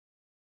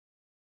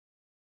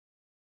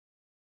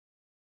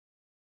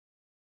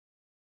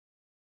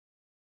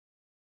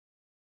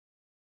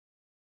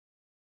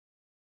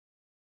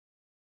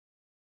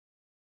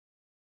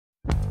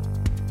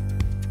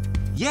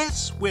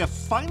Yes, we're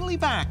finally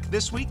back.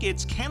 This week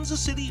it's Kansas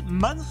City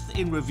Month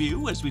in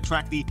Review as we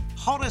track the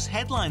hottest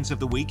headlines of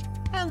the week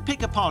and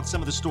pick apart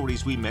some of the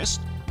stories we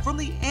missed. From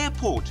the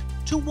airport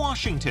to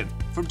Washington,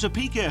 from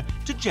Topeka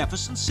to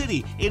Jefferson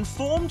City,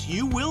 informed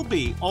you will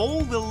be.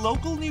 All the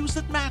local news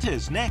that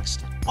matters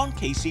next on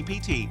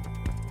KCPT.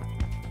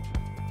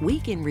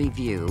 Week in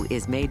Review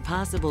is made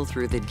possible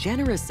through the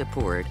generous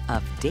support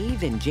of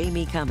Dave and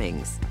Jamie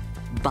Cummings,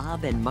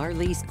 Bob and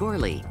Marlise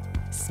Gorley,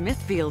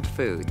 Smithfield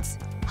Foods,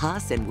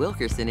 Haas and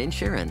Wilkerson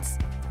Insurance,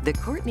 the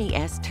Courtney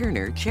S.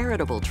 Turner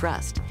Charitable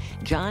Trust,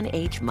 John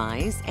H.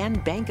 Mize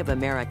and Bank of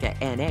America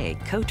N.A.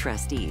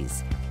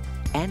 co-trustees,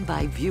 and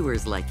by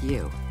viewers like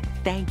you.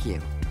 Thank you.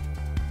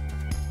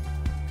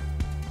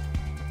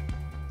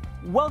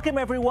 Welcome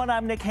everyone,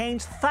 I'm Nick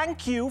Haines.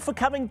 Thank you for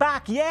coming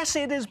back. Yes,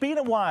 it has been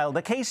a while.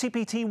 The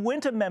KCPT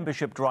winter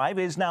membership drive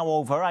is now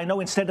over. I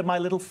know instead of my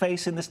little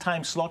face in this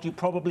time slot, you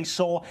probably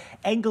saw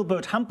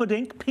Engelbert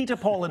Humperdinck, Peter,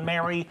 Paul and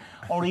Mary,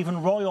 or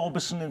even Roy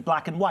Orbison in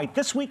black and white.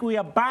 This week we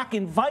are back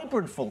in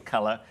vibrant full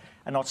colour.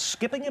 And not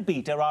skipping a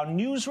beat are our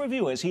news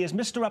reviewers. He is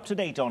Mr.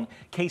 Up-to-Date on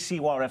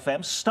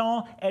KCWR-FM,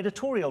 star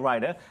editorial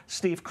writer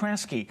Steve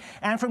Kraske.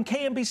 And from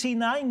KMBC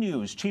 9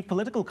 News, chief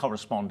political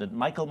correspondent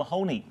Micheal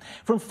Mahoney.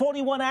 From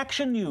 41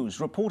 Action News,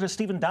 reporter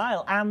Stephen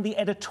Dial and the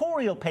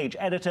editorial page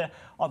editor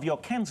of your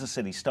Kansas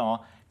City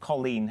Star,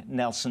 Colleen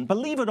Nelson.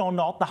 Believe it or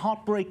not, the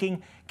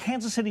heartbreaking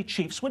Kansas City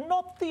Chiefs were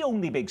not the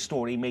only big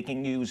story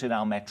making news in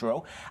our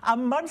metro. A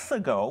month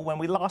ago, when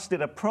we last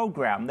did a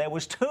program, there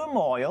was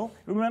turmoil,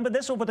 remember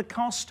this, over the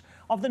cost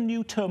of the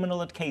new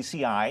terminal at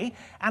KCI,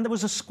 and there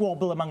was a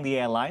squabble among the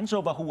airlines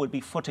over who would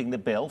be footing the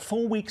bill.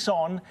 4 weeks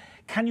on,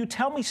 can you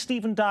tell me,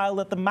 Stephen Dial,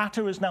 that the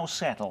matter is now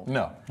settled?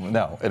 No,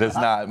 it is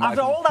not.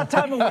 After all that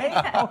time away?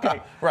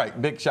 Okay.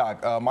 Right, big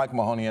shock. Mike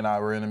Mahoney and I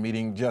were in a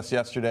meeting just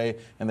yesterday,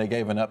 and they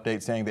gave an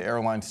update saying the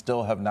airlines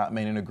still have not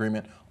made an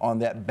agreement on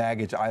that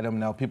baggage item.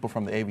 Now, people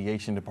from the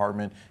aviation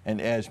department and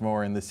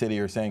Edgemoor in the city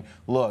are saying,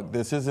 look,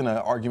 this isn't an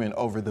argument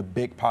over the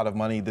big pot of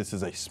money. This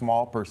is a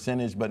small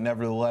percentage, but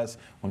nevertheless,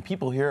 when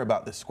people hear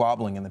about the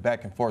squabbling and the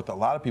back and forth, a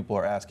lot of people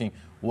are asking,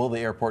 will the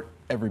airport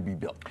ever be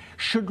built?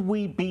 Should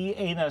we be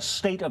in a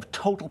state of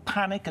total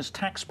panic as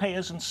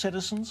taxpayers and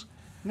citizens?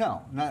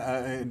 No, not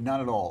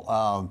at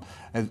all.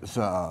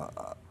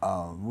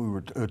 We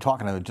were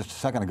talking just a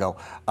second ago,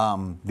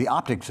 the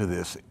optics of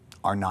this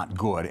are not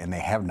good, and they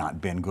have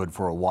not been good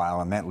for a while,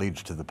 and that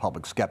leads to the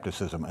public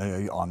skepticism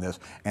on this,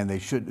 and they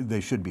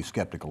should be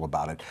skeptical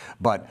about it.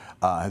 But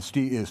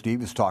Steve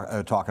is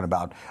talking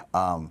about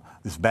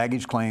this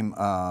baggage claim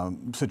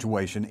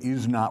situation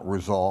is not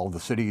resolved. The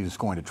city is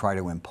going to try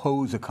to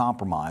impose a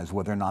compromise.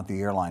 Whether or not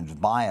the airlines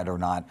buy it or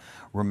not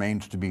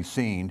remains to be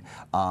seen.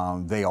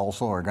 They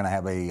also are going to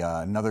have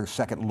another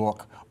second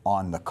look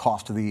on the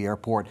cost of the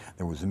airport.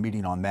 There was a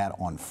meeting on that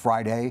on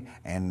Friday,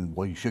 and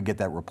well, you should get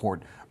that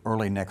report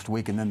early next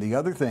week. And then the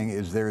other thing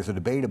is there's a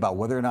debate about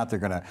whether or not they're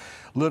going to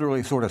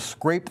literally sort of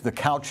scrape the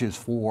couches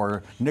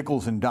for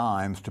nickels and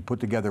dimes to put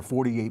together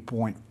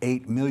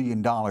 $48.8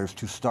 million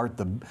to start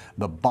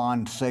the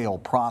bond sale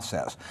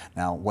process.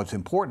 Now, what's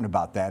important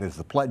about that is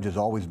the pledge has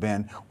always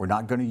been we're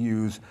not going to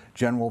use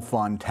general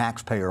fund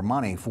taxpayer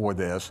money for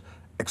this,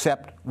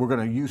 except we're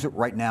going to use it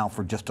right now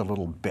for just a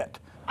little bit.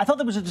 I thought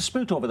there was a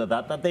dispute over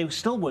that they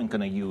still weren't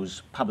going to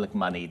use public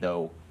money,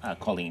 though,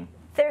 Colleen.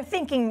 They're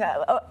thinking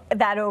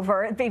that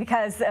over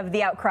because of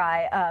the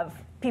outcry of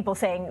people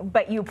saying,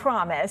 but you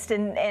promised,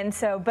 and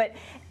so, but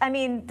I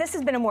mean, this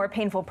has been a more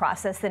painful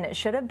process than it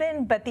should have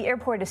been, but the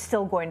airport is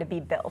still going to be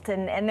built,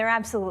 and they're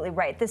absolutely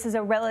right. This is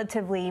a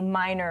relatively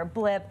minor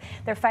blip.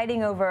 They're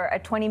fighting over a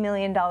 $20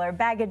 million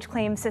baggage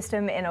claim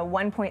system in a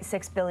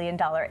 $1.6 billion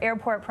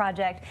airport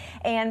project,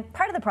 and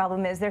part of the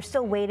problem is they're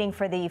still waiting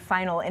for the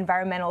final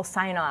environmental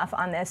sign-off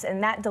on this,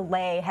 and that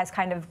delay has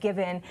kind of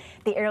given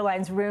the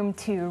airlines room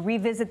to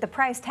revisit the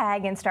price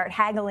tag and start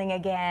haggling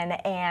again,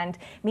 and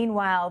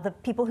meanwhile, the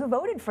people who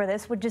voted for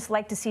this would just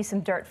like to see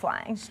some dirt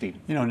flying. Steve.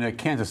 You know, Nick,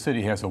 Kansas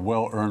City has a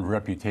well-earned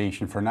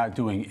reputation for not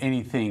doing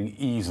anything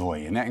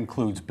easily, and that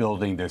includes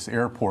building this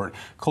airport.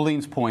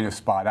 Colleen's point is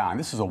spot on.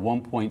 This is a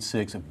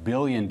 $1.6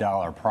 billion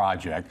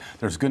project.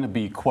 There's going to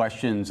be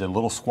questions and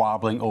little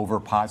squabbling over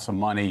pots of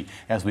money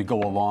as we go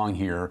along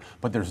here,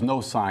 but there's no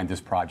sign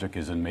this project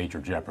is in major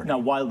jeopardy. Now,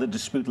 while the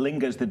dispute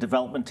lingers, the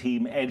development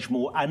team,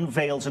 Edgemoor,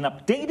 unveils an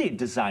updated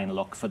design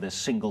look for this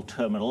single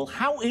terminal.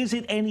 How is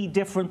it any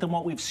different than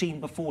what we've seen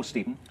before,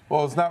 Stephen?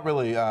 Well, it's not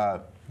really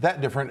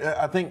that different.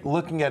 I think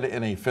looking at it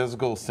in a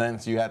physical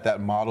sense, you had that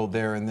model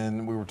there, and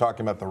then we were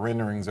talking about the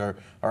renderings are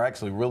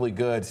actually really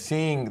good.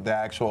 Seeing the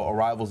actual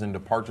arrivals and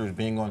departures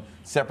being on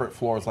separate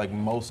floors like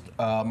most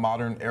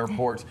modern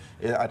airports,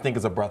 I think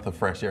is a breath of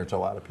fresh air to a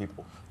lot of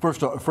people.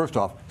 First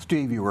off,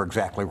 Steve, you were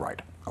exactly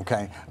right.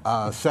 Okay.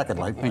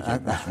 Secondly, thank you,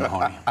 Mr.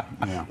 Mahoney.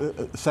 Yeah.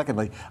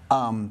 Secondly,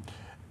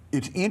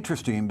 it's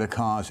interesting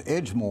because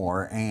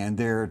Edgemoor and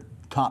their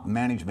top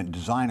management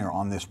designer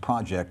on this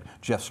project,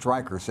 Jeff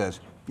Stryker, says,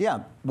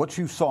 yeah, what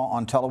you saw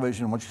on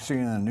television, what you see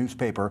in the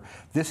newspaper,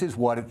 this is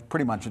what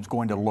pretty much it's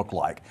going to look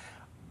like.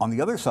 On the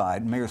other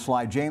side, Mayor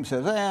Sly James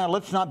says,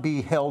 let's not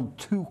be held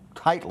too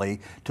tightly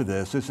to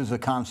this. This is a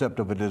concept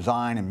of a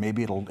design, and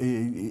maybe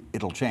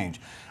it'll change.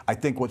 I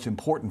think what's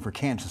important for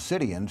Kansas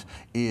Cityans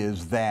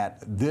is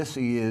that this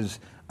is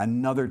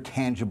another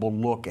tangible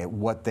look at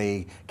what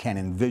they can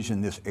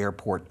envision this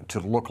airport to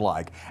look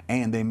like.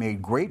 And they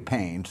made great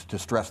pains to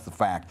stress the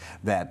fact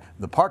that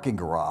the parking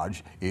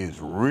garage is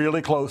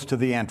really close to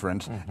the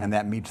entrance, and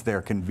that meets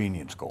their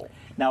convenience goal.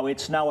 Now,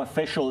 it's now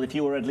official. If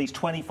you are at least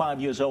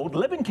 25 years old,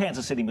 live in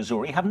Kansas City,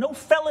 Missouri, have no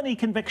felony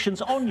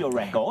convictions on your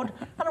record,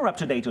 and are up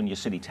to date on your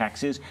city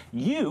taxes,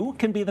 you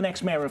can be the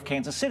next mayor of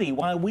Kansas City.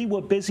 While we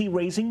were busy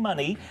raising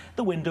money,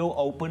 the window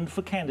opened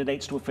for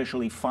candidates to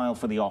officially file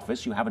for the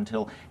office. You have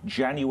until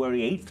January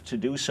 8th to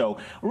do so.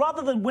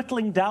 Rather than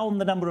whittling down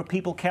the number of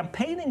people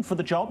campaigning for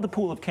the job, the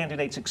pool of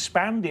candidates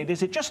expanded.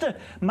 Is it just a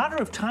matter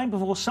of time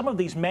before some of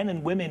these men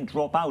and women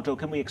drop out, or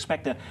can we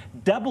expect a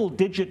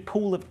double-digit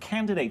pool of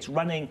candidates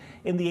running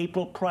in the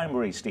April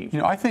primary, Steve? You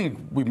know, I think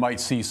we might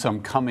see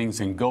some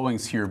comings and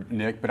goings here,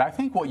 Nick, but I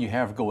think what you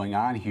have going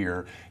on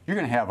here, you're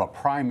going to have a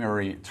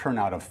primary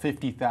turnout of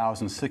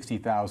 50,000,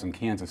 60,000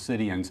 Kansas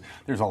Cityans.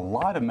 There's a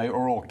lot of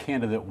mayoral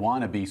candidate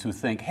wannabes who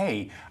think,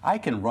 hey, I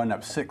can run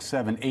up 6,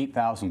 7,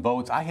 8,000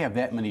 votes. I have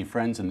that many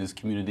friends in this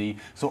community,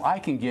 so I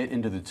can get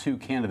into the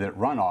two-candidate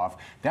runoff.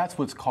 That's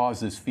what's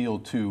caused this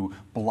field to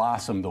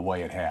blossom the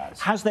way it has.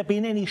 Has there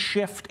been any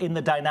shift in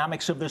the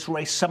dynamics of this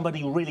race?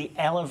 Somebody really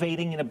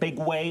elevating in a big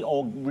way,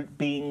 or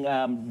being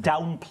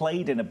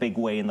downplayed in a big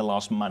way in the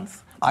last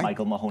month?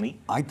 Micheal Mahoney?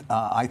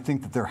 I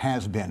think that there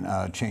has been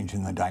a change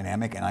in the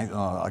dynamic, and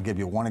I'll give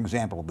you one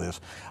example of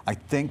this. I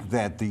think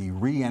that the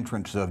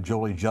re-entrance of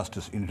Jolie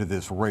Justice into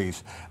this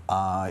race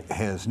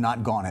has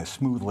not gone as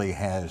smoothly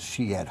as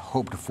she had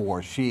hoped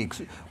for. She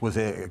was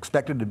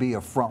expected to be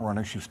a front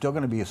runner. She's still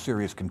going to be a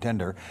serious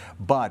contender,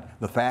 but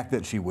the fact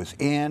that she was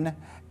in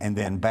and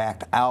then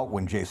backed out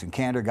when Jason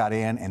Kander got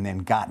in, and then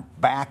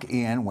got back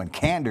in when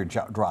Kander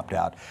dropped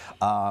out,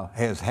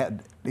 has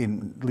had,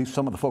 in at least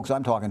some of the folks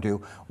I'm talking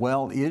to,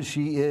 well, is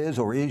she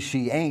or is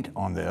she ain't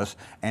on this,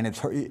 and it's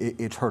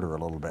hurt her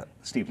a little bit.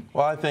 Steve?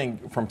 Well, I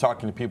think from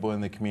talking to people in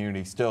the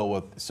community, still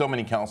with so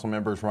many council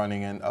members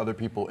running and other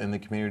people in the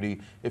community,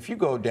 if you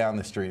go down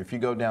the street, if you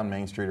go down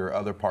Main Street or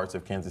other parts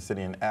of Kansas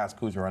City and ask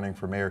who's running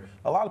for mayor,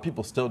 a lot of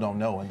people still don't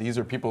know, and these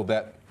are people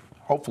that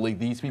hopefully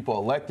these people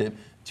elected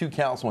to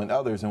council and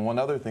others. And one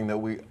other thing that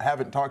we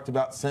haven't talked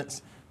about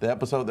since the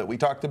episode that we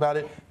talked about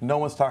it, no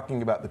one's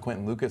talking about the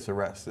Quentin Lucas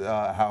arrest,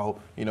 how,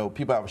 you know,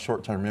 people have a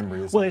short-term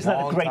memory. Well, isn't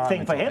that a great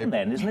thing for him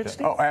then, isn't it,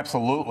 Steve? Oh,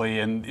 absolutely,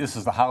 and this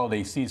is the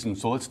holiday season,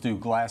 so let's do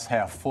glass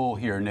half full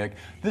here, Nick.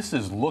 This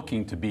is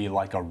looking to be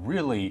like a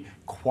really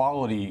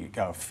quality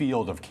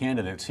field of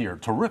candidates here,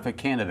 terrific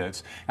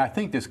candidates. And I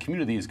think this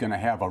community is going to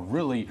have a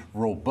really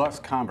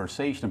robust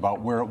conversation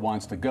about where it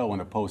wants to go in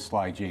the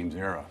post-Sly James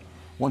era.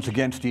 Once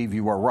again, Steve,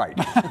 you are right.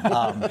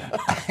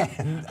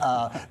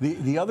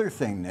 The other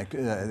thing, Nick,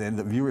 and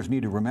the viewers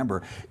need to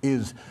remember,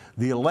 is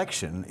the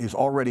election is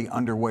already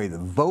underway. The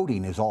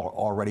voting is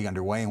already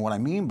underway. And what I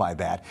mean by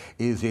that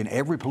is in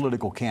every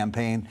political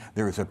campaign,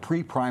 there is a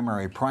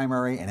pre-primary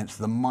primary, and it's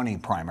the money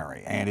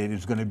primary. And it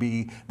is going to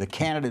be the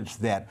candidates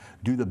that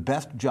do the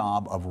best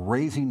job of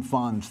raising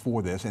funds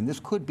for this, and this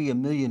could be $1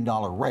 million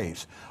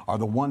race, are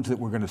the ones that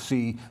we're going to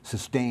see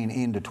sustain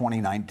into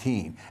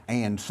 2019.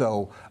 And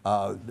so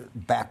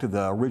back to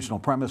the original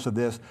premise of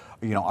this,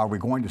 you know, are we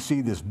going to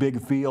see this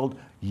big field?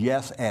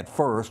 Yes, at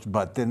first,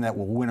 but then that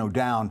will winnow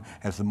down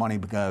as the money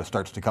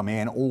starts to come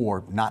in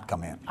or not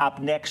come in. Up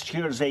next,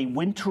 here's a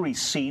wintry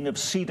scene of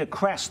Cedar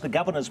Crest, the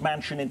governor's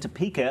mansion in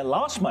Topeka.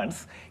 Last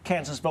month,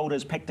 Kansas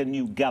voters picked a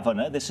new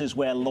governor. This is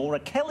where Laura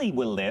Kelly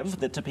will live.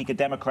 The Topeka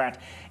Democrat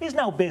is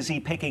now busy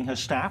picking her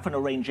staff and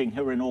arranging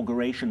her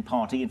inauguration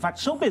party. In fact,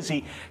 so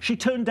busy, she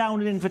turned down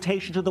an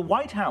invitation to the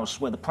White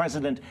House, where the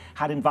president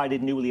had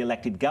invited newly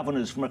elected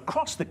governors from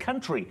across the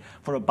country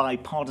for a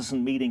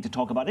bipartisan meeting to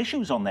talk about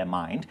issues on their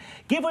mind.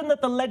 Given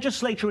that the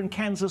legislature in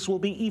Kansas will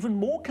be even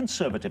more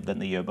conservative than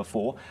the year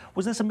before,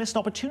 was this a missed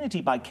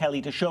opportunity by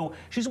Kelly to show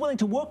she's willing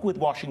to work with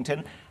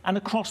Washington and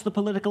across the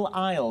political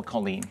aisle,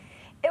 Colleen?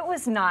 It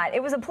was not.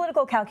 It was a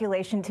political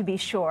calculation, to be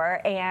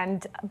sure,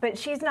 but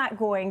she's not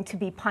going to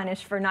be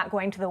punished for not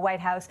going to the White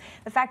House.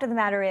 The fact of the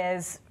matter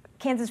is,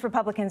 Kansas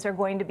Republicans are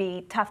going to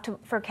be tough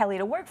for Kelly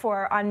to work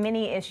with on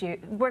many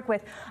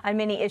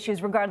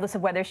issues, regardless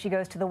of whether she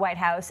goes to the White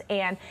House.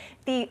 And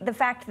the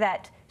fact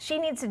that she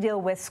needs to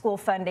deal with school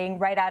funding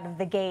right out of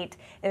the gate.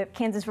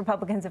 Kansas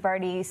Republicans have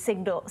already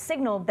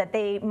signaled that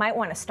they might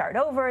want to start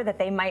over, that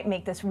they might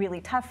make this really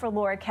tough for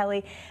Laura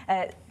Kelly.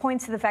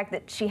 Points to the fact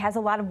that she has a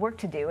lot of work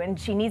to do and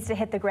she needs to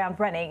hit the ground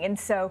running. And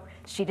so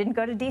she didn't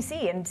go to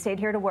D.C. and stayed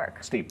here to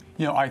work. Steve.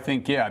 You know, I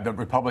think, yeah, the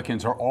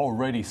Republicans are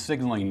already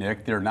signaling,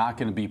 Nick, they're not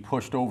going to be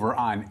pushed over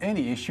on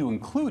any issue,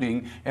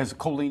 including, as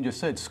Colleen just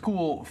said,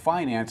 school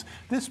finance.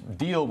 This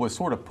deal was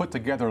sort of put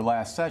together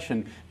last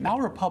session. Now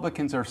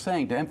Republicans are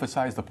saying, to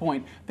emphasize the the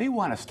point. They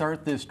want to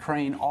start this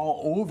train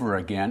all over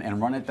again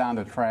and run it down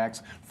the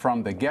tracks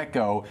from the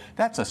get-go.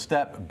 That's a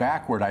step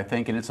backward, I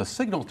think, and it's a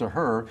signal to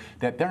her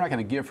that they're not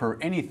going to give her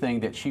anything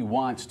that she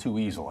wants too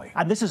easily.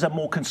 And this is a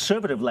more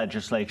conservative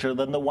legislature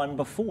than the one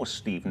before,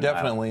 Stephen.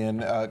 Definitely,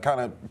 and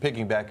kind of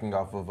piggybacking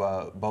off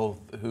of both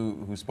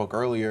who spoke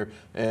earlier,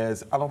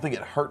 is I don't think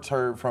it hurts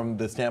her from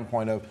the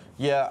standpoint of,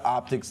 yeah,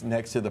 optics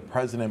next to the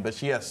president, but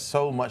she has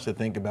so much to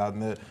think about.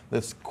 And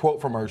this quote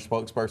from her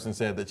spokesperson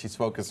said that she's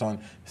focused on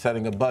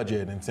setting a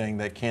budget and saying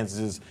that Kansas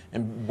is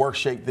in worse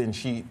shape than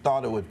she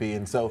thought it would be.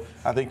 And so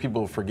I think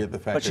people forget the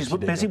fact but that she's she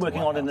did busy go to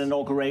working the on White an House.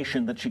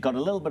 inauguration that she got a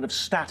little bit of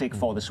static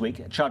for this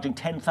week, charging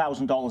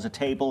 $10,000 a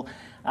table.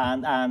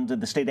 And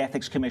the State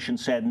Ethics Commission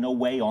said no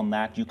way on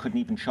that. You couldn't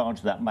even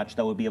charge that much.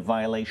 That would be a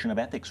violation of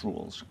ethics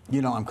rules.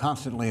 You know, I'm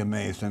constantly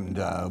amazed, and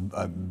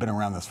I've been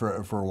around this for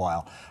a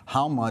while,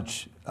 how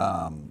much,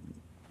 how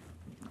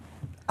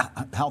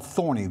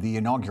thorny the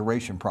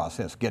inauguration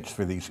process gets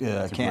for these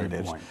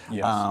candidates.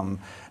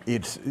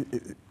 Yes.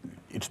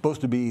 It's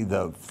supposed to be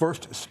the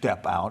first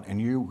step out,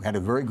 and you had a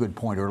very good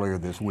point earlier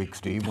this week,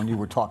 Steve, when you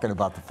were talking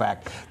about the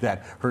fact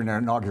that her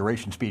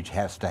inauguration speech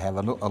has to have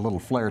a little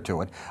flair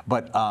to it.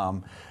 But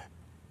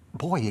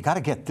boy, you got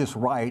to get this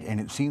right, and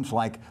it seems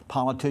like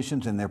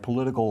politicians and their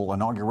political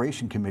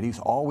inauguration committees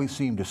always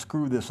seem to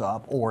screw this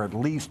up, or at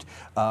least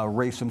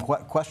raise some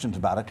questions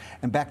about it.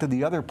 And back to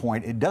the other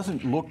point, it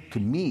doesn't look to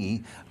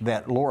me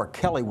that Laura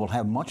Kelly will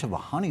have much of a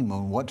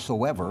honeymoon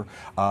whatsoever.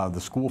 The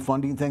school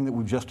funding thing that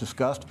we've just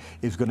discussed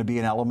is going to be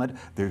an element.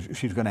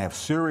 She's going to have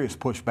serious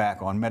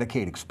pushback on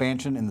Medicaid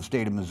expansion in the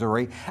state of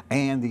Missouri,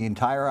 and the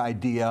entire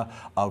idea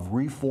of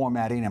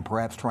reformatting and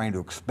perhaps trying to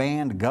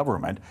expand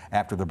government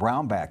after the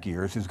Brownback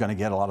years is going to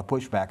get a lot of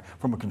pushback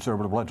from a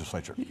conservative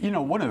legislature. You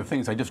know, one of the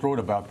things I just wrote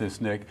about this,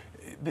 Nick,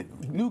 the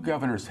new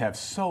governors have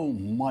so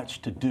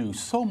much to do,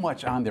 so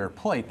much on their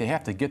plate. They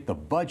have to get the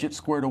budget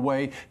squared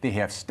away. They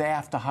have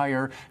staff to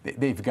hire.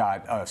 They've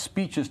got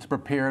speeches to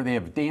prepare. They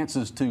have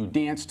dances to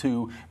dance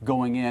to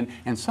going in.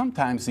 And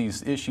sometimes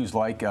these issues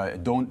like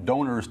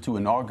donors to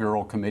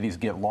inaugural committees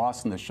get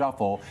lost in the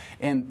shuffle,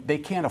 and they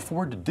can't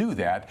afford to do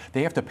that.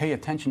 They have to pay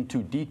attention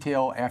to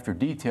detail after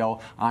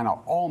detail on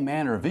all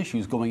manner of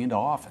issues going into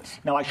office.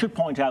 Now, I should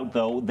point out,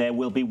 though, there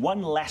will be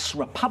one less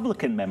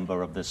Republican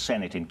member of the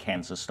Senate in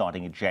Kansas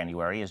starting in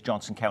January, as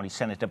Johnson County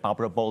Senator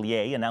Barbara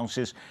Bollier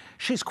announces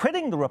she's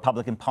quitting the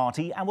Republican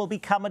Party and will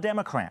become a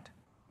Democrat.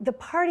 The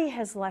party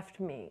has left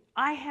me.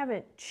 I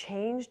haven't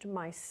changed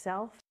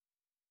myself.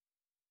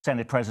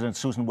 Senate President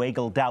Susan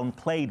Wagle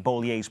downplayed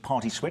Bollier's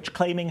party switch,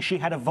 claiming she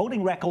had a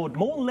voting record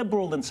more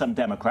liberal than some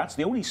Democrats.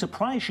 The only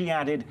surprise, she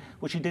added,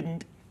 was she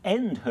didn't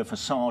end her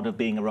facade of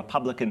being a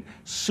Republican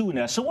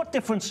sooner. So what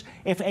difference,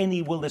 if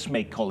any, will this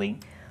make, Colleen?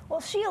 Well,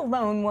 she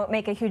alone won't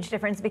make a huge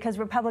difference because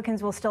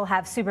Republicans will still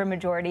have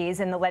supermajorities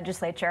in the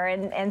legislature.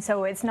 And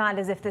so it's not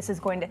as if this is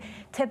going to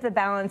tip the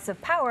balance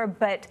of power.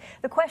 But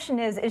the question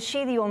is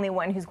she the only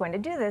one who's going to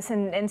do this?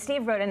 And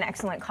Steve wrote an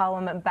excellent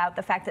column about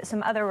the fact that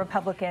some other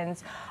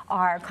Republicans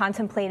are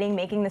contemplating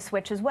making the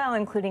switch as well,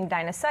 including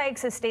Dinah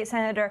Sykes, a state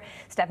senator,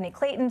 Stephanie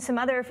Clayton. Some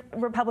other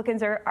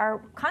Republicans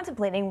are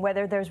contemplating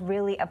whether there's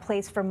really a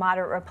place for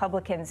moderate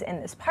Republicans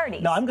in this party.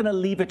 Now, I'm going to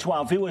leave it to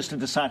our viewers to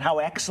decide how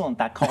excellent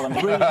that column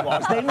really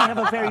was. They may have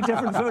a very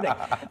different verdict.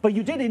 But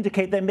you did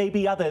indicate there may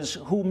be others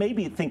who may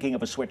be thinking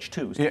of a switch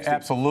too. Yeah,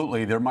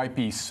 absolutely. There might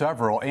be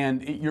several.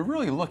 And you're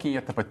really looking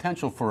at the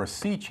potential for a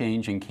sea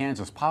change in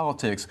Kansas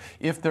politics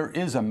if there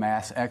is a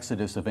mass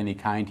exodus of any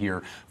kind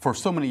here. For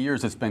so many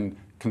years, it's been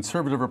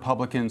conservative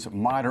Republicans,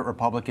 moderate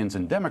Republicans,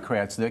 and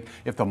Democrats, Nick.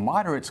 If the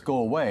moderates go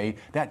away,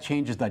 that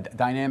changes the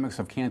dynamics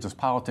of Kansas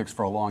politics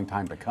for a long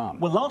time to come.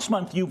 Well, last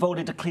month you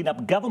voted to clean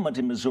up government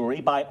in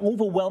Missouri by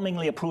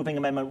overwhelmingly approving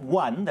Amendment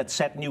 1 that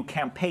set new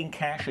campaign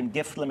cash and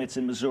gift limits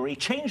in Missouri,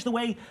 changed the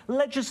way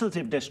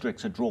legislative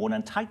districts are drawn,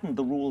 and tightened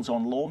the rules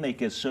on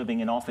lawmakers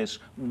serving in office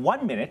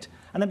 1 minute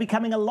and then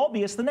becoming a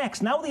lobbyist the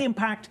next. Now the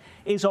impact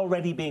is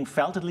already being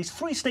felt. At least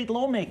 3 state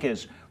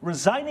lawmakers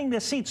resigning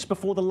their seats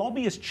before the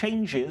lobbyist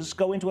changes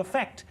go into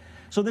effect.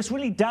 So this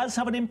really does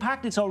have an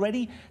impact. It's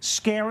already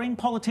scaring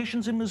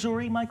politicians in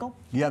Missouri, Michael?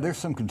 Yeah, there's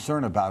some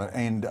concern about it.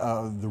 And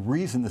the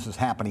reason this is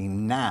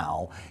happening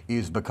now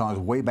is because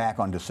way back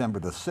on December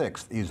the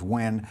 6th is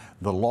when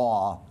the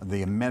law,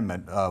 the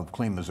amendment of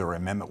Clean Missouri,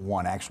 Amendment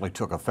 1, actually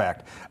took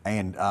effect.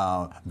 And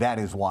that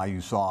is why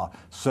you saw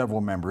several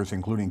members,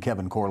 including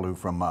Kevin Corlew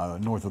from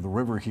north of the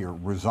river here,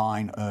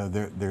 resign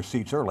their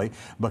seats early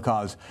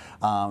because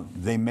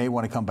they may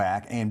want to come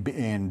back and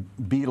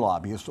be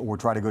lobbyists or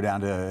try to go down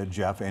to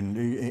Jeff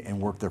and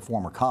work their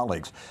former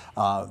colleagues.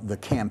 The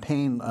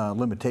campaign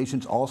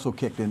limitations also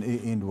kicked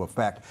into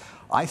effect.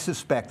 I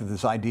suspect that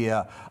this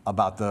idea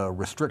about the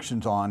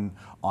restrictions on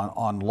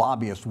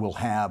lobbyists will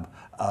have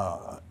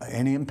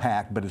an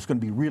impact, but it's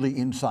going to be really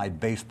inside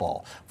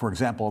baseball. For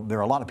example, there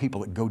are a lot of people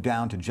that go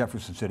down to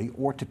Jefferson City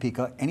or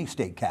Topeka, any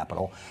state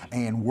capital,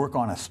 and work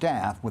on a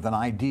staff with an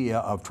idea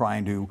of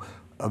trying to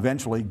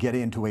eventually get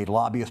into a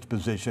lobbyist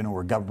position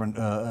or a government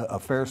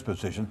affairs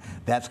position,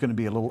 that's going to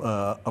be a little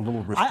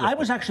restrictive. I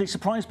was actually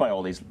surprised by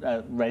all these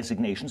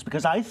resignations,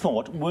 because I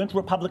thought, weren't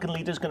Republican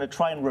leaders going to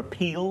try and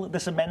repeal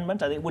this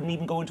amendment, and it wouldn't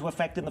even go into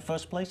effect in the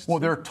first place? Well,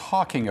 they're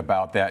talking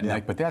about that,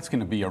 Nick, but that's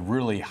going to be a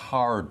really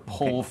hard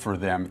pull for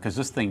them, because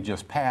this thing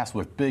just passed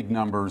with big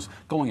numbers.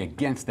 Going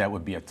against that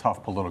would be a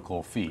tough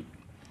political feat.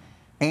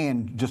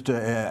 And just to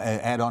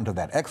add on to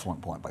that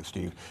excellent point by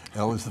Steve,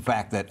 is the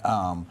fact that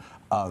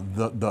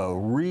the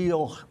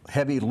real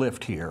heavy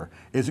lift here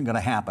isn't going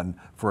to happen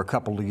for a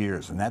couple of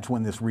years, and that's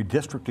when this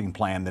redistricting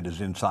plan that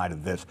is inside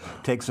of this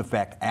takes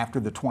effect after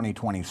the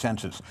 2020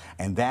 census,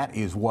 and that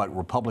is what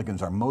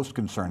Republicans are most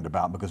concerned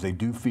about, because they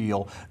do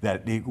feel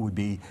that it would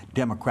be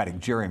Democratic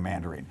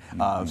gerrymandering.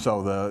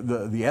 So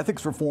the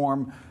ethics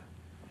reform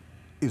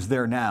is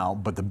there now,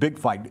 but the big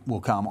fight will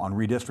come on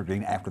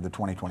redistricting after the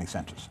 2020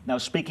 census. Now,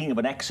 speaking of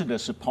an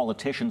exodus of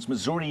politicians,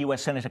 Missouri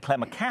U.S. Senator Claire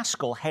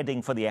McCaskill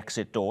heading for the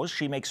exit doors.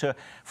 She makes her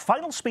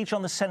final speech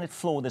on the Senate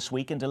floor this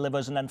week and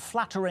delivers an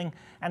unflattering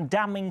and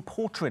damning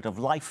portrait of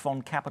life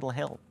on Capitol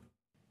Hill.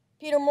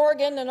 Peter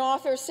Morgan, an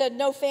author, said,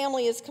 "No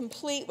family is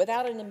complete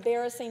without an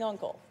embarrassing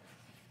uncle."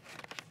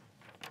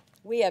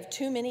 We have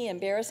too many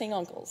embarrassing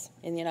uncles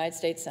in the United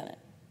States Senate.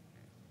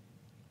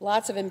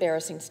 Lots of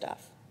embarrassing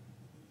stuff.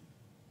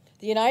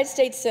 The United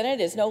States Senate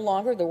is no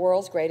longer the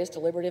world's greatest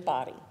deliberative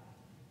body,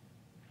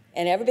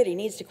 and everybody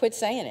needs to quit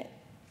saying it.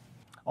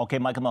 Okay,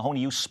 Micheal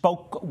Mahoney, you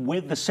spoke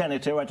with the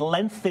senator at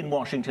length in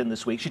Washington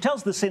this week. She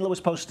tells the St.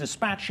 Louis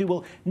Post-Dispatch she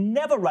will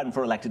never run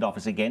for elected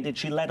office again. Did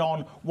she let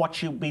on what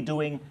she'll be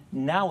doing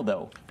now,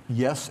 though?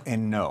 Yes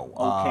and no.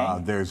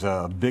 Okay. There's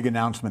a big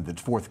announcement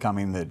that's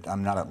forthcoming that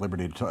I'm not at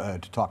liberty to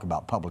talk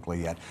about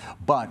publicly yet.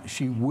 But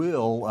she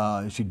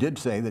will, she did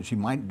say that she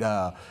might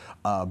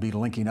be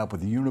linking up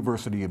with the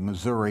University of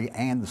Missouri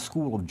and the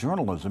School of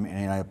Journalism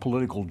in a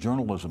political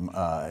journalism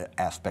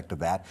aspect of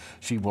that.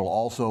 She will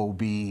also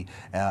be,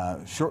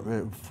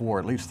 for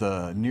at least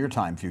the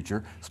near-time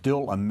future,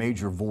 still a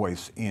major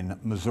voice in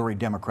Missouri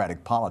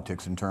Democratic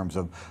politics in terms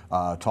of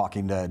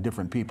talking to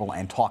different people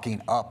and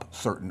talking up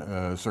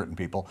certain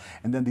people.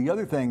 And then the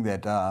other thing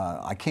that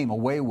I came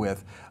away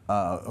with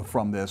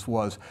from this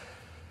was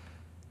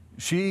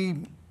she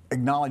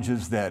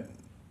acknowledges that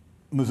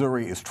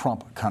Missouri is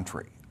Trump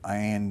country,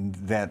 and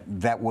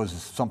that was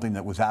something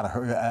that was out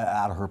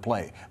of her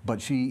play. But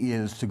she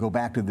is, to go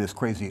back to this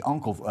crazy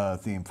uncle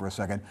theme for a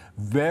second,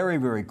 very,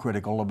 very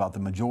critical about the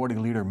Majority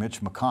Leader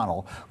Mitch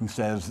McConnell, who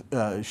says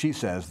she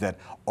says that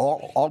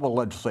all the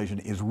legislation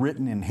is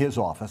written in his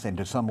office, and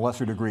to some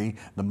lesser degree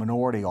the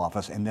minority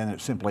office, and then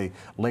it's simply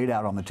laid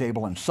out on the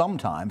table. And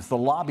sometimes the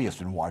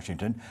lobbyists in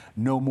Washington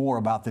know more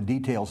about the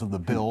details of the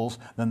bills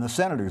than the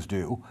senators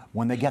do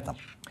when they get them.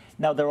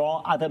 Now, there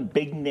are other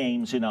big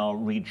names in our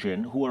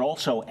region who are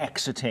also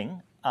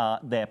exiting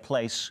their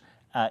place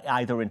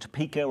either in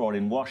Topeka or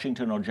in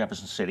Washington or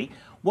Jefferson City.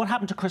 What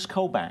happened to Chris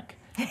Kobach?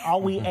 Are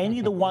we any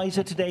the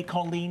wiser today,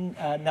 Colleen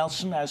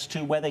Nelson, as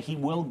to whether he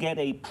will get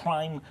a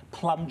prime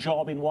plum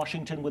job in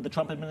Washington with the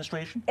Trump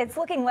administration? It's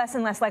looking less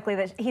and less likely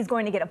that he's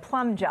going to get a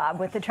plum job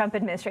with the Trump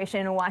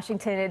administration in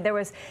Washington. There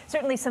was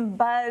certainly some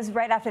buzz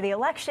right after the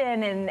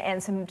election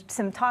and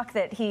some talk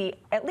that he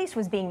at least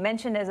was being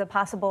mentioned as a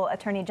possible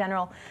attorney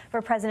general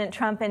for President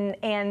Trump,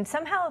 and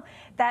somehow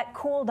that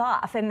cooled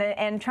off,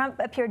 and Trump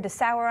appeared to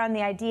sour on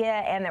the idea,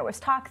 and there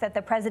was talk that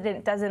the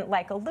president doesn't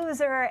like a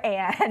loser,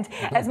 and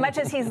as much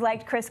as he's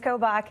liked Chris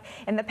Kobach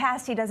in the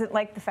past, he doesn't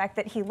like the fact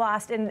that he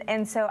lost,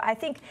 and so I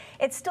think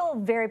it's still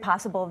very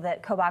possible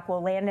that Kobach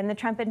will land in the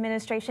Trump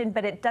administration,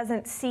 but it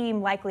doesn't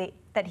seem likely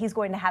that he's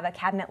going to have a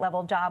cabinet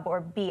level job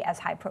or be as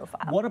high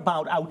profile. What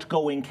about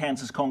outgoing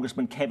Kansas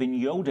Congressman Kevin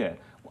Yoder?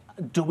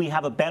 Do we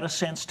have a better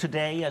sense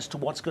today as to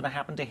what's going to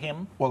happen to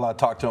him? Well, I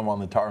talked to him on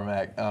the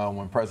tarmac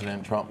when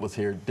President Trump was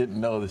here. Didn't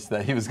notice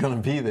that he was going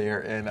to be there,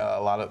 and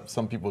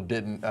some people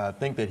didn't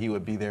think that he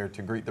would be there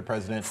to greet the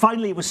president.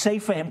 Finally, it was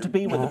safe for him to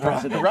be with the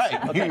president. Right,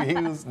 Okay. he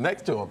was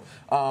next to him.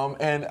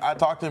 And I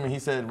talked to him, and he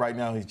said right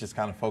now he's just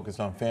kind of focused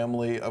on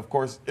family. Of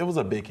course, it was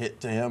a big hit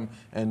to him,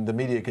 and the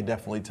media could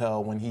definitely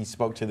tell when he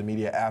spoke to the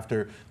media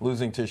after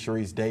losing to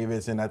Sharice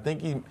Davis. And I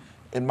think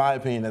in my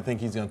opinion, I think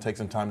he's going to take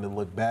some time to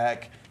look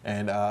back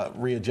and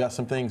readjust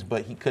some things,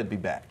 but he could be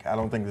back. I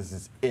don't think this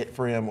is it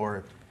for him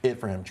or it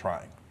for him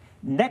trying.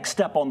 Next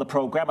up on the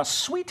program, a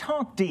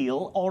sweetheart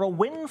deal or a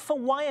win for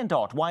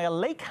Wyandotte. Why a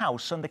lake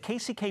house and the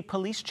KCK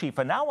police chief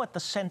are now at the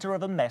center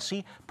of a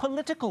messy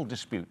political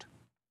dispute.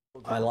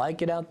 I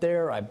like it out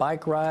there. I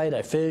bike ride,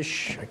 I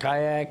fish, I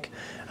kayak.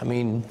 I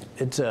mean,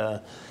 it's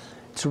a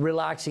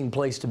relaxing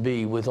place to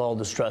be with all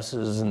the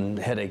stresses and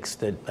headaches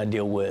that I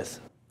deal with.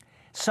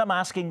 Some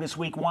asking this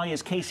week, why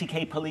is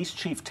KCK Police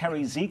Chief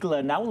Terry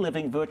Ziegler now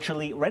living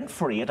virtually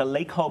rent-free at a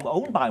lake home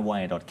owned by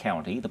Wyandotte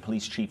County? The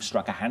police chief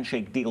struck a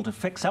handshake deal to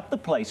fix up the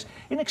place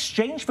in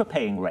exchange for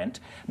paying rent.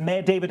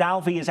 Mayor David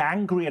Alvey is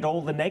angry at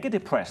all the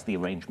negative press the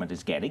arrangement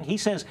is getting. He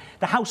says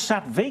the house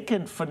sat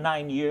vacant for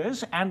 9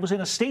 years and was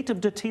in a state of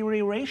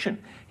deterioration.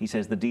 He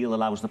says the deal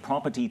allows the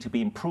property to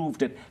be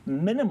improved at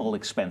minimal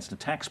expense to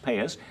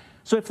taxpayers.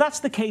 So if that's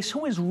the case,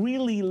 who is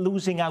really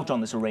losing out on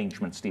this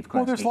arrangement, Steve Kraske?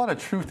 Well, there's a lot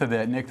of truth to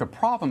that, Nick. The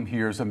problem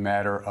here is a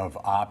matter of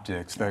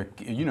optics. The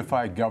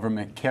unified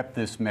government kept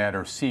this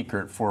matter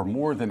secret for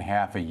more than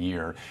half a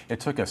year. It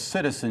took a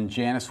citizen,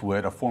 Janice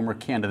Witt, a former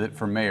candidate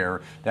for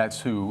mayor,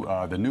 that's who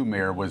the new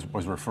mayor was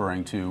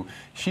referring to.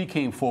 She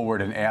came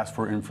forward and asked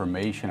for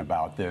information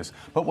about this.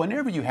 But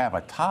whenever you have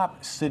a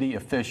top city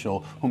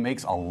official who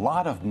makes a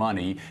lot of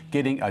money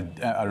getting an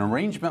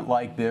arrangement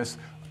like this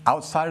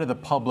outside of the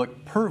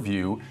public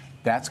purview,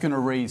 that's going to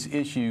raise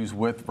issues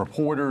with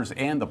reporters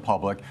and the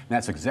public, and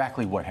that's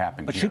exactly what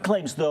happened But here. she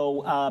claims,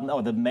 though,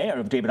 or the mayor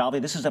of David Alvey,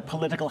 this is a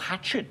political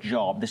hatchet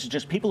job. This is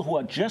just people who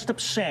are just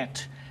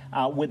upset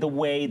with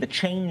the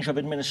change of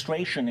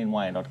administration in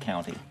Wyandotte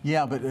County.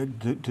 Yeah,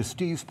 but to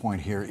Steve's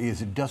point here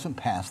is it doesn't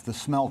pass the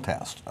smell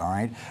test, all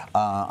right?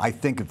 I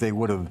think if they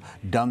would have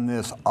done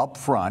this up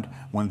front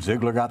when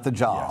Ziegler got the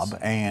job,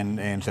 yes,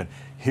 and said,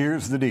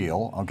 here's the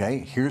deal, okay,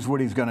 here's what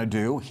he's going to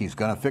do. He's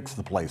going to fix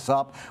the place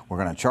up. We're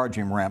going to charge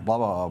him rent, blah,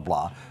 blah, blah,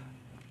 blah.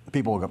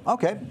 People will go,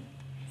 okay,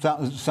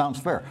 sounds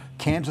fair.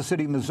 Kansas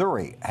City,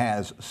 Missouri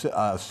has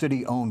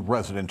city-owned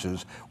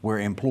residences where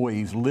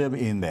employees live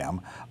in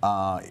them.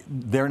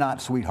 They're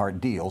not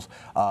sweetheart deals,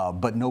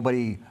 but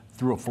nobody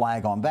threw a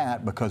flag on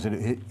that because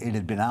it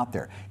had been out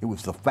there. It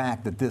was the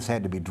fact that this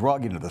had to be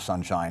drug into the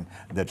sunshine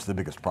that's the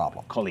biggest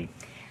problem. Colleen.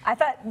 I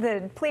thought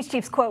the police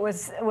chief's quote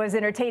was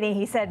entertaining.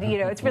 He said, you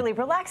know, it's really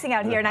relaxing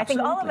out here, and I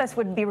think all of us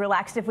would be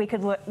relaxed if we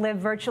could live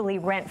virtually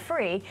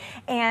rent-free.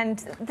 And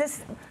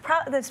this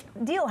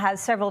deal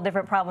has several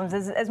different problems.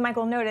 As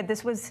Michael noted,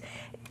 this was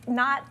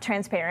not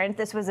transparent.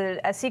 This was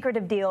a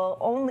secretive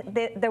deal.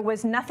 There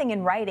was nothing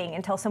in writing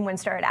until someone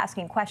started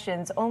asking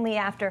questions. Only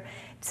after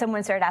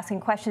someone started asking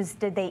questions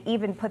did they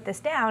even put this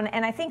down.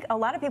 And I think a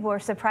lot of people were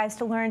surprised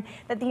to learn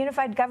that the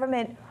unified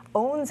government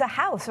owns a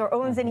house or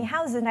owns any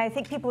houses, and I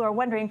think people are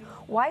wondering,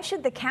 why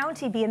should the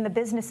county be in the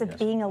business of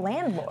being a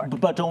landlord?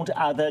 But don't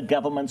other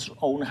governments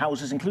own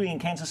houses, including in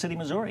Kansas City,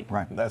 Missouri?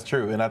 Right, that's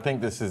true, and I think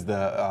this is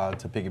the,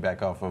 to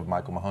piggyback off of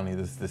Micheal Mahoney,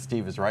 this is the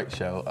Steve is Right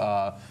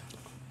show,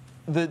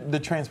 the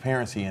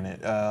transparency in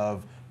it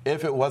of,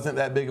 if it wasn't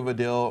that big of a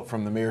deal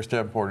from the mayor's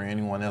standpoint or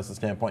anyone else's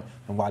standpoint,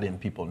 then why didn't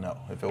people know?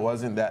 If it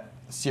wasn't that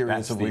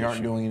serious, if we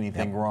aren't doing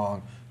anything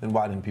wrong, then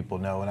why didn't people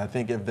know? And I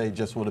think if they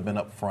just would have been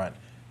up front,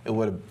 it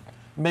would have,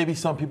 maybe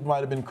some people might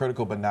have been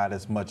critical, but not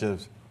as much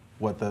as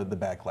what the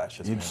backlash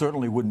is. It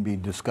certainly wouldn't be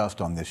discussed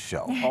on this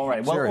show. All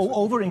right. Well,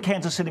 over in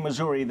Kansas City,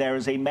 Missouri, there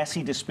is a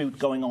messy dispute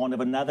going on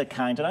of another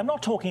kind, and I'm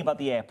not talking about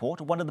the airport.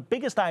 One of the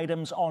biggest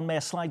items on Mayor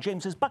Sly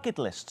James's bucket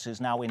lists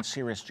is now in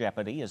serious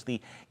jeopardy as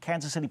the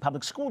Kansas City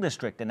Public School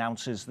District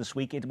announces this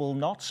week it will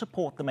not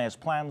support the mayor's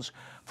plans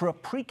for a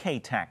pre-K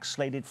tax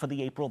slated for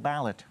the April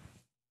ballot.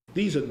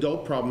 These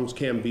adult problems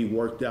can be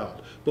worked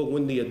out, but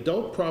when the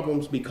adult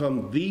problems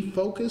become the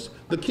focus,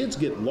 the kids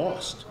get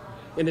lost.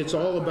 And it's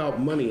all about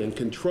money and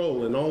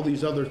control and all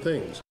these other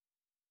things.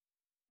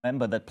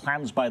 Remember that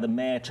plans by the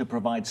mayor to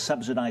provide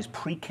subsidized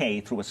pre-K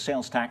through a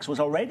sales tax was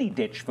already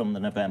ditched from the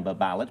November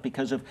ballot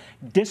because of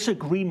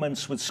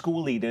disagreements with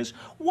school leaders.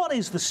 What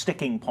is the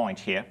sticking point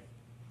here?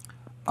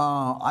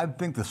 I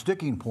think the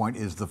sticking point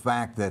is the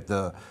fact that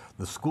the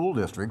school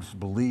districts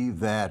believe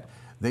that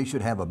they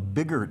should have a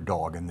bigger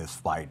dog in this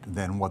fight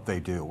than what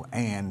they do.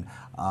 And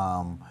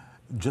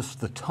just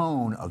the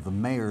tone of the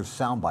mayor's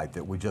soundbite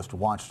that we just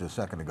watched a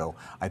second ago,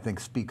 I think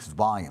speaks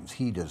volumes.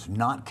 He does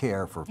not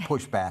care for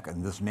pushback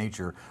in this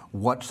nature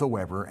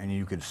whatsoever, and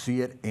you could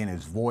see it in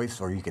his voice,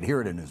 or you could hear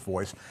it in his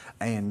voice.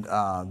 And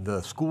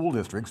the school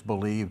districts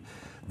believe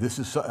this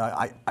is,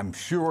 I'm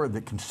sure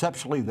that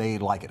conceptually they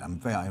like it. In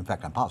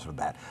fact, I'm positive of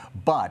that.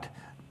 But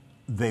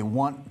they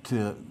want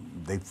to,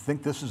 they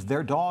think this is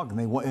their dog, and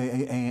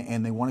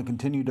they want to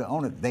continue to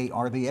own it. They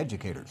are the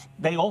educators.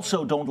 They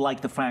also don't like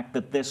the fact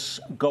that this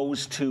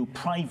goes to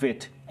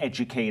private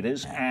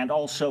educators and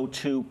also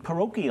to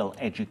parochial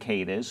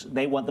educators.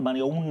 They want the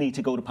money only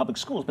to go to public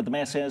schools, but the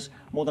mayor says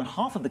more than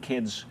half of the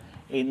kids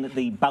in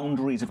the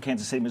boundaries of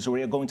Kansas City,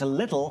 Missouri are going to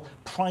little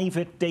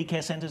private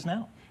daycare centers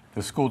now.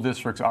 The school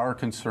districts are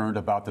concerned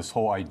about this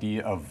whole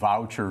idea of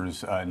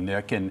vouchers,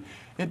 Nick, and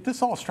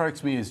this all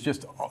strikes me as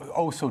just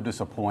oh so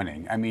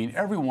disappointing. I mean,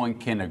 everyone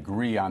can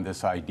agree on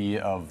this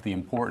idea of the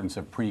importance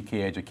of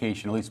pre-K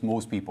education, at least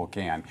most people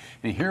can.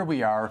 And here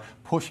we are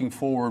pushing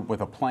forward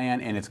with a plan,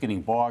 and it's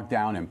getting bogged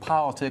down in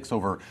politics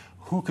over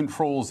who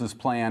controls this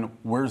plan,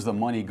 where's the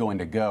money going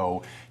to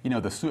go. You know,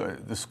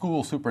 the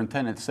school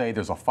superintendents say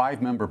there's a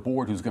 5-member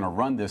board who's going to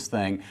run this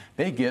thing.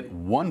 They get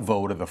 1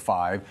 vote of the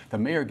 5. The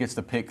mayor gets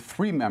to pick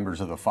 3 members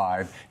of the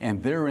 5,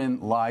 and therein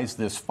lies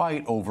this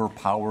fight over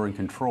power and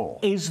control.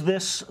 Is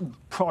this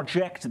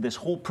project, this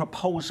whole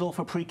proposal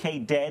for pre-K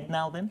dead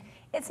now then?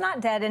 It's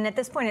not dead, and at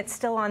this point it's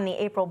still on the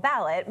April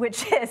ballot,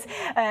 which is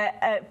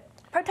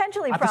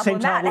potentially At the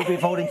problematic. same time, we'll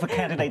be voting for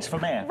candidates for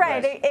mayor.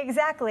 Right, yes.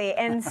 Exactly.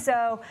 And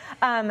so,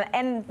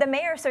 and the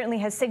mayor certainly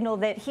has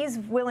signaled that he's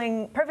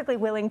perfectly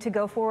willing to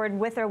go forward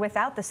with or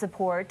without the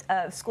support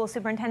of school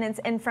superintendents.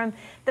 And from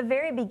the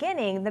very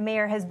beginning, the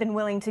mayor has been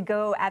willing to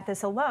go at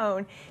this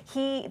alone.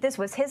 This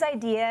was his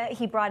idea.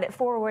 He brought it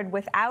forward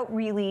without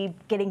really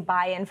getting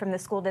buy-in from the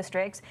school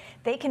districts.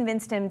 They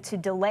convinced him to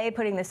delay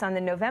putting this on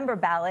the November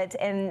ballot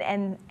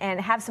and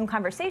have some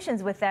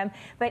conversations with them,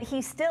 but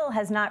he still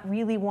has not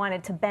really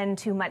wanted to bend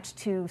too much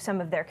to some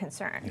of their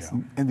concerns. Yeah.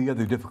 And the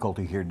other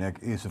difficulty here, Nick,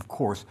 is of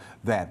course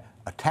that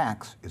a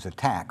tax is a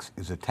tax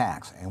is a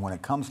tax. And when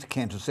it comes to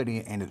Kansas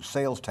City and its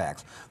sales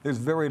tax, there's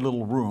very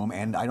little room,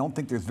 and I don't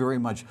think there's very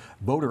much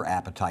voter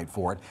appetite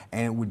for it.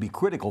 And it would be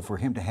critical for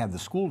him to have the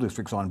school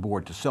districts on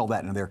board to sell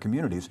that into their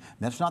communities. And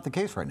that's not the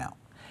case right now.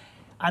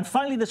 And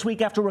finally this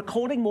week, after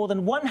recording more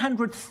than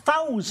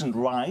 100,000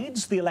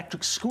 rides, the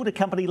electric scooter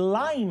company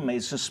Lime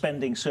is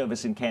suspending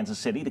service in Kansas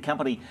City. The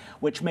company,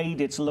 which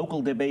made its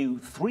local debut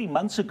 3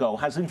 months ago,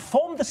 has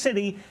informed the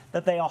city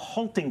that they are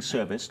halting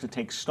service to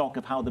take stock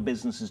of how the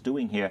business is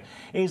doing here.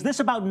 Is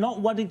this about not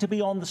wanting to be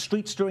on the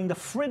streets during the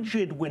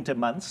frigid winter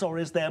months, or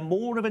is there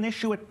more of an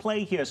issue at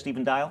play here,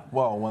 Stephen Dial?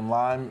 Well, when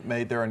Lime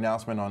made their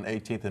announcement on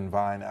 18th and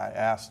Vine, I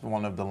asked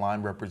one of the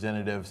Lime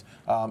representatives,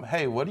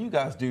 hey, what do you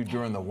guys do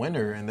during the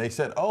winter? And they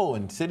said, oh,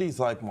 in cities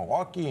like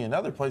Milwaukee and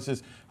other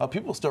places,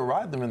 people still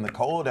ride them in the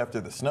cold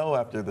after the snow,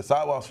 after the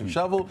sidewalks are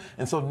shoveled.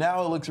 And so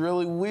now it looks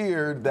really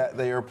weird that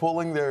they are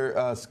pulling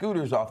their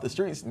scooters off the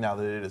streets now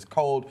that it is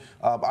cold.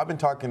 I've been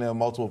talking to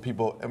multiple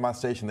people at my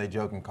station. They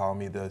joke and call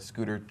me the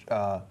scooter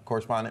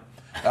correspondent.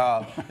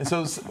 And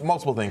so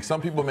multiple things.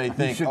 Some people may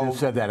think, you shouldn't have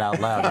said that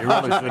out loud. You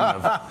really shouldn't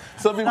have.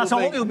 Some people That's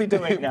think all you'll be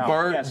doing now.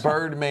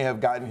 Bird may have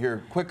gotten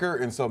here quicker,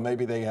 and so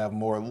maybe they have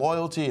more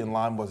loyalty, and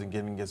Lime wasn't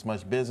getting as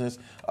much business.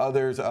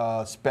 Others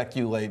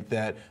speculate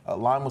that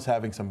Lime was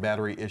having some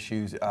battery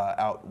issues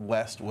out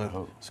west with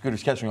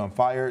scooters catching on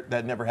fire.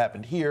 That never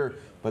happened here.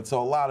 But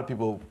so a lot of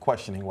people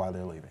questioning why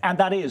they're leaving. And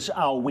that is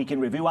our Week in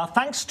Review. Our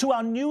thanks to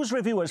our news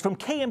reviewers from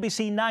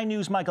KMBC 9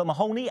 News, Micheal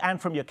Mahoney,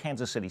 and from your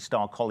Kansas City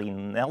Star,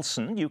 Colleen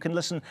Nelson. You can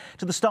listen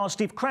to the Star's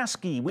Steve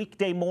Kraske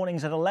weekday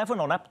mornings at 11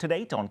 on Up to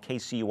Date on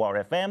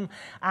KCUR-FM,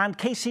 and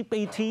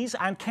KCPT's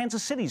and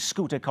Kansas City's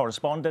scooter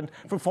correspondent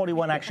from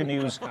 41 Action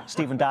News,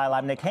 Stephen Dial.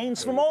 I'm Nick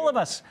Haines. From all of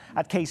us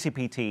at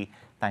KCPT,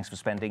 thanks for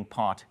spending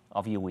part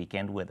of your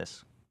weekend with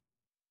us.